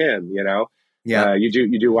coming to him? You know? Yeah.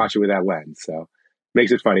 You do watch it with that lens. So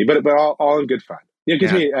makes it funny, but all in good fun. It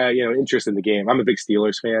gives me interest in the game. I'm a big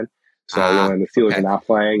Steelers fan. So when the Steelers are not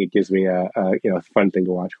playing, it gives me a fun thing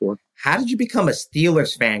to watch for. How did you become a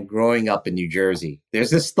Steelers fan growing up in New Jersey?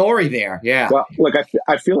 There's a story there. Yeah. Well, look,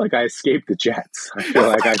 I feel like I escaped the Jets. I feel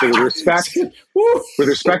like with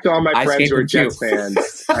respect to all my friends who are Jets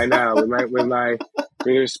fans, I know with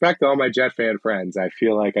respect to all my Jet fan friends, I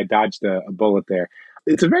feel like I dodged a bullet there.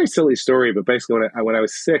 It's a very silly story, but basically when I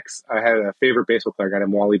was 6, I had a favorite baseball player, a guy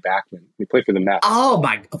named Wally Backman. He played for the Mets. Oh,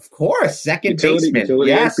 of course. Second baseman.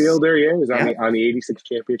 Utility infielder, yeah. He was on the 86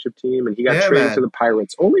 championship team, and he got traded to the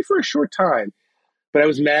Pirates only for a short time. But I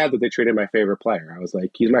was mad that they traded my favorite player. I was like,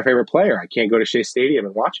 he's my favorite player. I can't go to Shea Stadium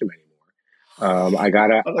and watch him anymore. I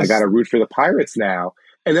gotta root for the Pirates now.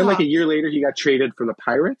 And then like a year later, he got traded from the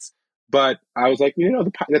Pirates. But I was like, you know,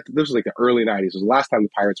 this was like the early 90s. It was the last time the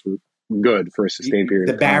Pirates were good for a sustained period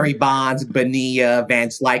of time. The Barry Bonds, Bonilla, Van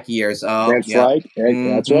Slyke years. Oh, Van Slyke,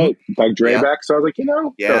 that's right. Doug Drabeck. Yep. So I was like,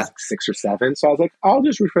 I was like 6 or 7. So I was like, I'll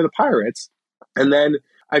just root for the Pirates. And then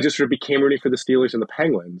I just sort of became rooting for the Steelers and the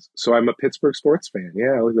Penguins. So I'm a Pittsburgh sports fan.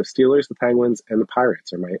 Yeah, like the Steelers, the Penguins, and the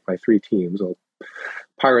Pirates are my 3 teams. Well,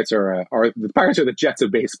 Pirates are the Jets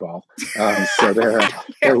of baseball. So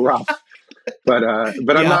they're rough. But I'm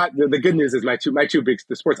not. The good news is my two big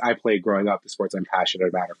the sports I played growing up, the sports I'm passionate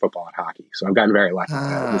about are football and hockey. So I've gotten very lucky.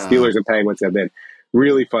 The Steelers and Penguins have been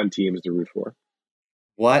really fun teams to root for.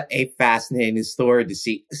 What a fascinating story to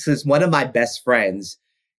see. Since one of my best friends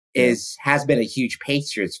has been a huge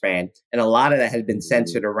Patriots fan, and a lot of that had been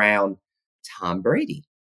centered around Tom Brady.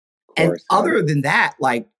 And other than that,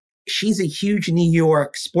 like she's a huge New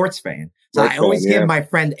York sports fan. So I always give my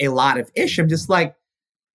friend a lot of ish. I'm just like,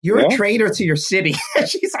 you're a traitor to your city.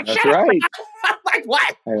 She's like, that's right. I'm like,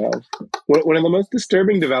 what? I know. One of the most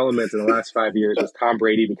disturbing developments in the last 5 years was Tom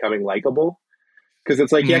Brady becoming likable. Because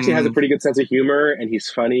it's like he actually has a pretty good sense of humor and he's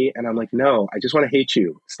funny. And I'm like, no, I just want to hate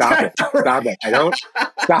you. Stop it. Stop it.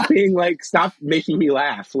 Stop making me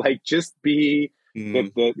laugh. Like, just be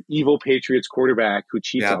the evil Patriots quarterback who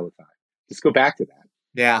cheats all the time. Just go back to that.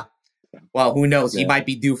 Yeah. Well, who knows? He might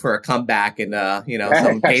be due for a comeback and,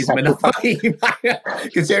 someone pays him enough money.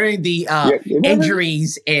 Considering the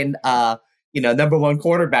injuries in, number one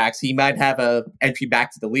quarterbacks, he might have a entry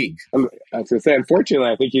back to the league. I was going to say, unfortunately,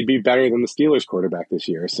 I think he'd be better than the Steelers quarterback this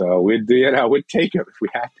year. So we'd take him if we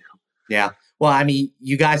had to. Yeah. Well, I mean,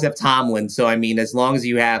 you guys have Tomlin. So, I mean, as long as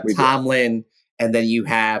you have Tomlin and then you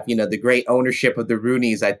have, the great ownership of the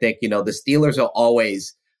Rooneys, I think, the Steelers will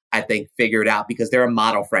always, I think, figure it out because they're a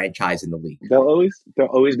model franchise in the league. They'll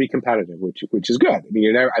always be competitive, which is good. I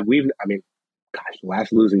mean, the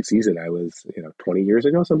last losing season I was 20 years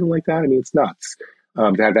ago, something like that. I mean, it's nuts to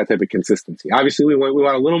have that type of consistency. Obviously, we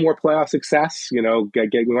want a little more playoff success. We want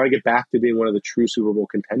to get back to being one of the true Super Bowl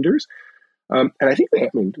contenders. And I think how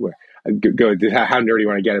nerdy you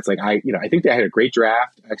want to get? It's like I think they had a great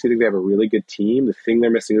draft. I actually think they have a really good team. The thing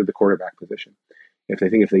they're missing is the quarterback position.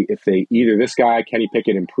 if they either this guy Kenny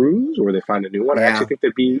Pickett improves or they find a new one, I actually think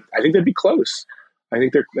they'd be close. I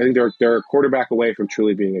think they're a quarterback away from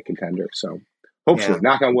truly being a contender. So hopefully,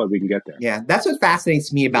 knock on wood, we can get there. Yeah, that's what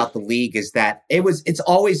fascinates me about the league is that it's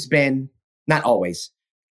always been, not always,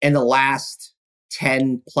 in the last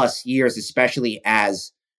 10 plus years, especially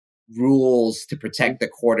as rules to protect the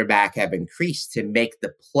quarterback have increased to make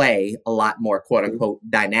the play a lot more quote unquote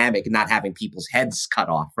dynamic and not having people's heads cut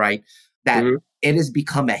off, right? That it has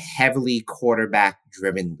become a heavily quarterback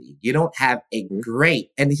driven league. You don't have a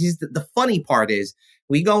great, and this is the funny part is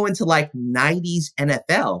we go into like 90s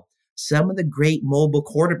NFL, some of the great mobile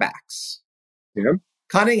quarterbacks,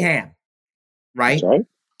 Cunningham, right?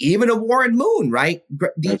 Even a Warren Moon, right?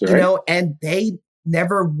 You know, and they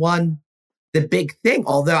never won the big thing.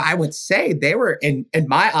 Although I would say they were in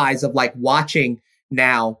my eyes of like watching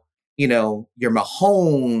now, you know, your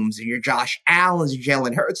Mahomes and your Josh Allens and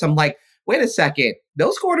Jalen Hurts. I'm like, wait a second,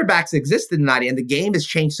 those quarterbacks existed in the 90s and the game has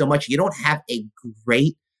changed so much. You don't have a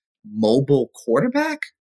great mobile quarterback.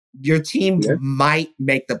 Your team might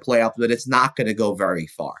make the playoffs, but it's not going to go very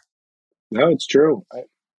far. No, it's true. I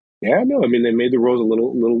mean, they made the rules a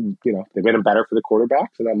little, you know, they made them better for the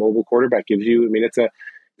quarterback. So that mobile quarterback gives you, I mean, it's an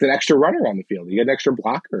extra runner on the field. You get an extra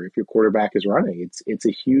blocker if your quarterback is running. It's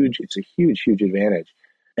a huge advantage.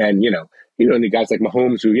 And, you know, the guys like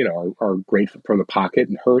Mahomes who, you know, are great from the pocket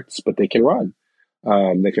and Hurts, but they can run.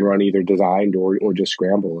 They can run either designed or just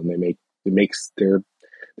scramble, and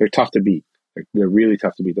they're tough to beat. They're really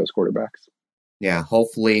tough to beat, those quarterbacks. Yeah,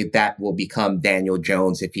 hopefully that will become Daniel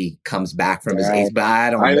Jones if he comes back from his age. But I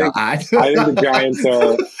don't know. I think the Giants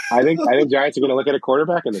are. I think Giants are going to look at a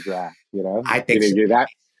quarterback in the draft. You know, I think you're that.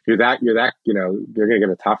 You know, you're going to get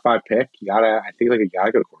a top 5 pick. You gotta go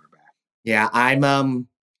to quarterback. Yeah, I'm.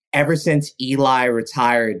 Ever since Eli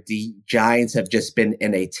retired, the Giants have just been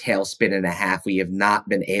in a tailspin and a half. We have not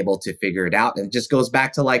been able to figure it out, and it just goes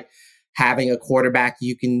back to like having a quarterback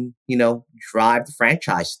you can, you know, drive the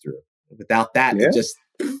franchise through. Without that, it just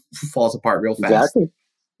falls apart real fast. Exactly.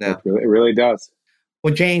 Yeah. It really does.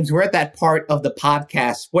 Well, James, we're at that part of the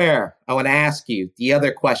podcast where I want to ask you the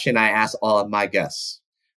other question I ask all of my guests.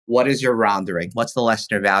 What is your roundering? What's the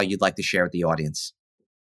lesson or value you'd like to share with the audience?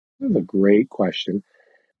 That's a great question.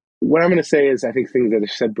 What I'm going to say is I think things that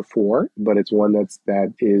I've said before, but it's one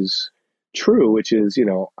that is true, which is, you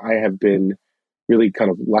know, I have been really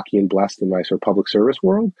kind of lucky and blessed in my sort of public service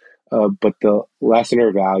world. But the lesson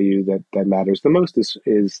or value that matters the most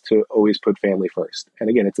is to always put family first. And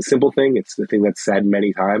again, it's a simple thing. It's the thing that's said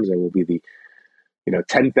many times. I will be the, you know,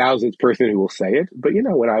 10,000th person who will say it. But, you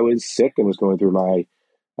know, when I was sick and was going through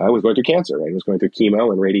cancer, right? I was going through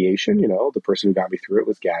chemo and radiation. You know, the person who got me through it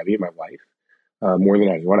was Gabby, my wife. More than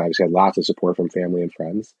anyone, I obviously had lots of support from family and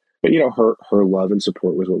friends. But, you know, her love and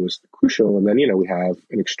support was what was crucial. And then, you know, we have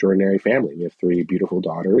an extraordinary family. We have 3 beautiful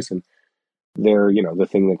daughters, and they're, you know, the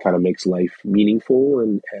thing that kind of makes life meaningful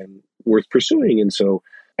and worth pursuing. And so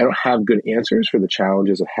I don't have good answers for the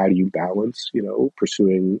challenges of how do you balance, you know,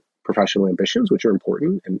 pursuing professional ambitions, which are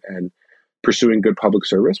important, and pursuing good public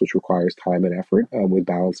service, which requires time and effort, with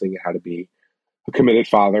balancing how to be a committed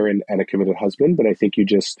father and a committed husband. But I think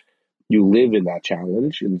you live in that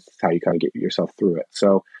challenge, and it's how you kind of get yourself through it.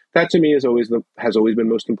 So that to me has always been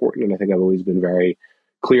most important. And I think I've always been very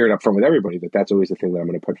clear and upfront with everybody that that's always the thing that I'm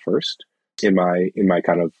going to put first in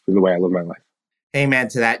the way I live my life. Amen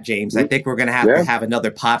to that, James. I think we're going to have another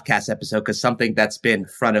podcast episode, because something that's been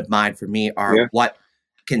front of mind for me are what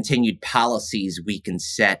continued policies we can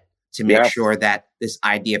set to make sure that this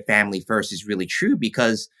idea of family first is really true.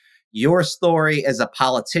 Because your story as a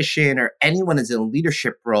politician or anyone is in a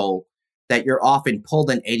leadership role, that you're often pulled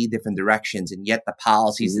in 80 different directions, and yet the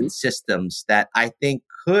policies and systems that I think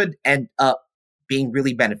could end up being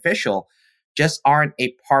really beneficial just aren't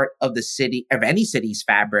a part of the city, of any city's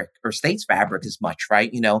fabric or state's fabric as much,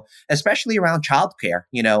 right? You know, especially around childcare.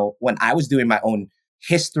 You know, when I was doing my own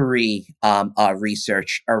history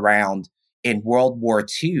research around in World War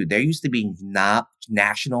II, there used to be not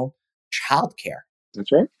national childcare.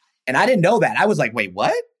 That's right. And I didn't know that. I was like, wait,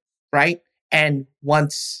 what? Right? And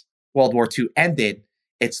once World War II ended,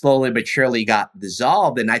 it slowly but surely got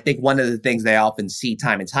dissolved. And I think one of the things they often see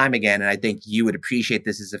time and time again, and I think you would appreciate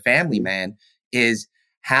this as a family man, is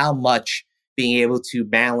how much being able to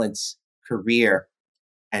balance career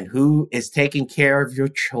and who is taking care of your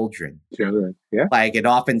children. Yeah. Like, it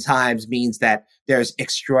oftentimes means that there's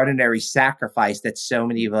extraordinary sacrifice that so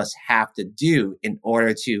many of us have to do in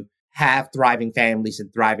order to have thriving families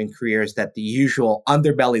and thriving careers, that the usual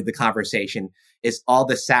underbelly of the conversation is all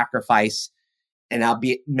the sacrifice and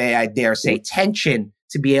may I dare say tension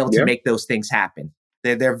to be able to make those things happen.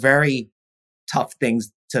 They're very tough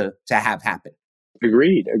things to have happen.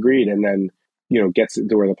 Agreed. And then, gets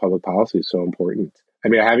to where the public policy is so important. I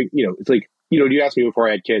mean, it's like, you asked me before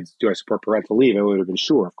I had kids, do I support parental leave? I would have been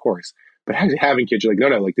sure, of course. But having kids, you're like,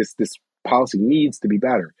 no, like this policy needs to be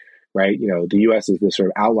better, right? The U.S. is this sort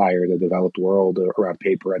of outlier in the developed world around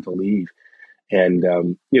paid parental leave. And,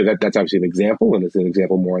 that's obviously an example, and it's an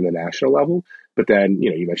example more on the national level. But then,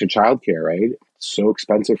 you mentioned childcare, right? It's so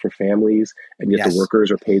expensive for families, and yet the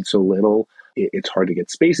workers are paid so little. It's hard to get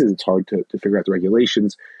spaces. It's hard to figure out the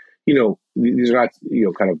regulations. These are not,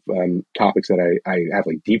 kind of topics that I have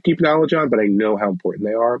like deep knowledge on, but I know how important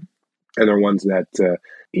they are. And they're ones that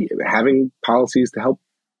having policies to help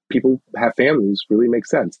people have families really makes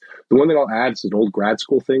sense. The one thing I'll add is an old grad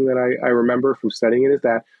school thing that I remember from studying it is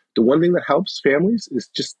that the one thing that helps families is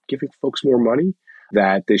just giving folks more money.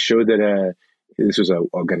 That they showed that this was an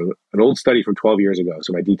old study from 12 years ago,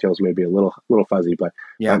 so my details may be a little fuzzy, but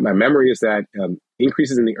my memory is that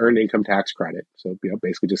increases in the earned income tax credit, so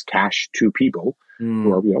basically just cash to people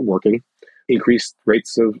who are working, increased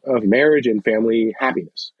rates of marriage and family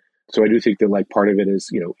happiness. So I do think that like part of it is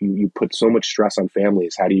you put so much stress on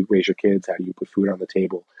families. How do you raise your kids? How do you put food on the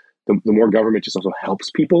table? The more government just also helps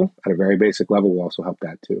people at a very basic level will also help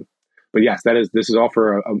that too. But yes, this is all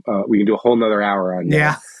for we can do a whole nother hour on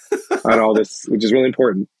on all this, which is really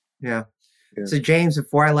important. Yeah. So James,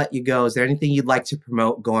 before I let you go, is there anything you'd like to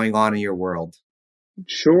promote going on in your world?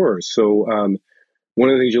 Sure. So one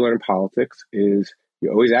of the things you learn in politics is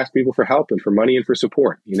you always ask people for help and for money and for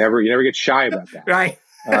support. You never get shy about that. Right.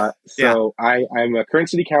 I'm a current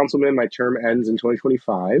city councilman. My term ends in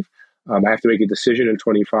 2025. I have to make a decision in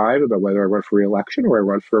 25 about whether I run for re-election or I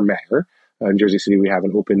run for mayor. In Jersey City, we have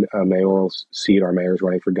an open mayoral seat. Our mayor is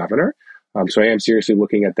running for governor. So I am seriously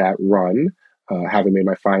looking at that run. Haven't made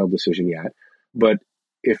my final decision yet. But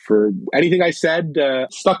if for anything I said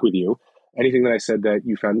stuck with you, anything that I said that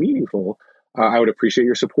you found meaningful, I would appreciate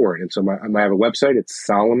your support. And so I have a website. It's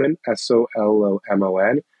Solomon,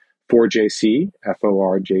 SOLOMON, 4JC,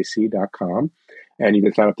 FORJC.com. And you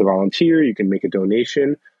can sign up to volunteer. You can make a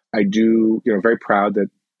donation. I do, very proud that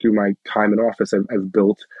through my time in office, I've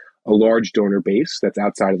built a large donor base that's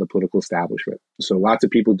outside of the political establishment. So lots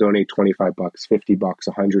of people donate $25, $50,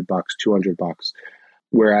 $100, $200,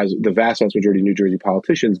 whereas the vast majority of New Jersey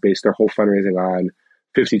politicians base their whole fundraising on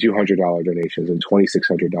 $5,200 donations and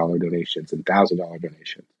 $2,600 donations and $1,000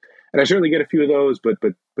 donations. And I certainly get a few of those, but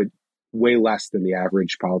way less than the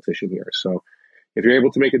average politician here. So if you're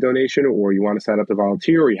able to make a donation or you want to sign up to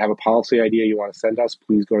volunteer or you have a policy idea you want to send us,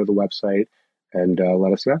 please go to the website and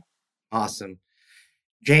let us know. Awesome.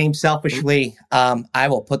 James, selfishly, I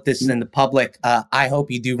will put this in the public. I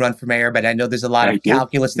hope you do run for mayor, but I know there's a lot of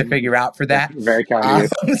calculus to figure out for that. Very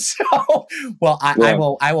calculus.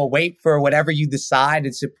 I will wait for whatever you decide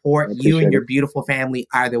and support you and your beautiful family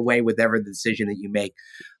either way, whatever the decision that you make.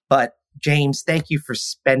 But James, thank you for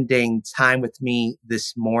spending time with me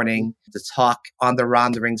this morning to talk on the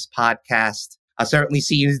Ron the Rings podcast. I'll certainly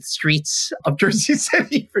see you in the streets of Jersey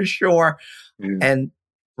City for sure. And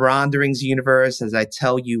Ron the Rings universe, as I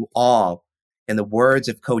tell you all, in the words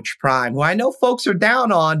of Coach Prime, who I know folks are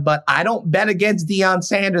down on, but I don't bet against Deion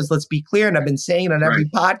Sanders. Let's be clear. And I've been saying on every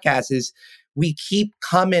podcast is we keep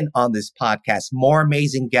coming on this podcast. More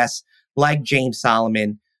amazing guests like James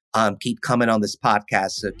Solomon keep coming on this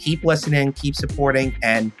podcast. So keep listening, keep supporting,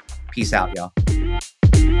 and peace out, y'all.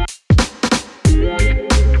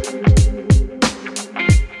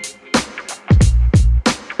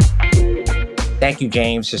 Thank you,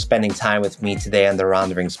 James, for spending time with me today on the Ron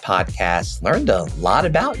the Rings podcast. Learned a lot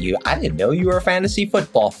about you. I didn't know you were a fantasy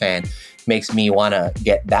football fan. Makes me want to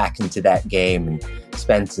get back into that game and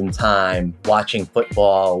spend some time watching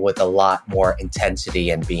football with a lot more intensity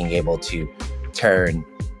and being able to turn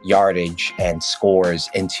yardage and scores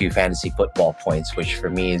into fantasy football points, which for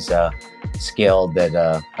me is a skill that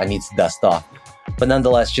I need to dust off. But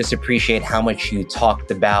nonetheless, just appreciate how much you talked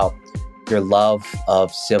about your love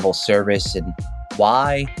of civil service and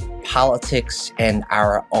why politics and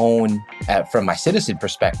our own, from my citizen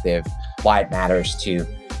perspective, why it matters to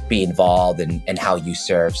be involved and how you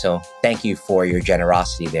serve. So thank you for your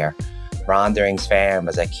generosity there. Ron the Rings fam,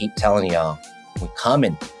 as I keep telling y'all, we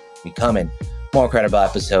coming. More incredible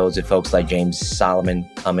episodes of folks like James Solomon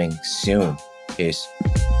coming soon. Peace.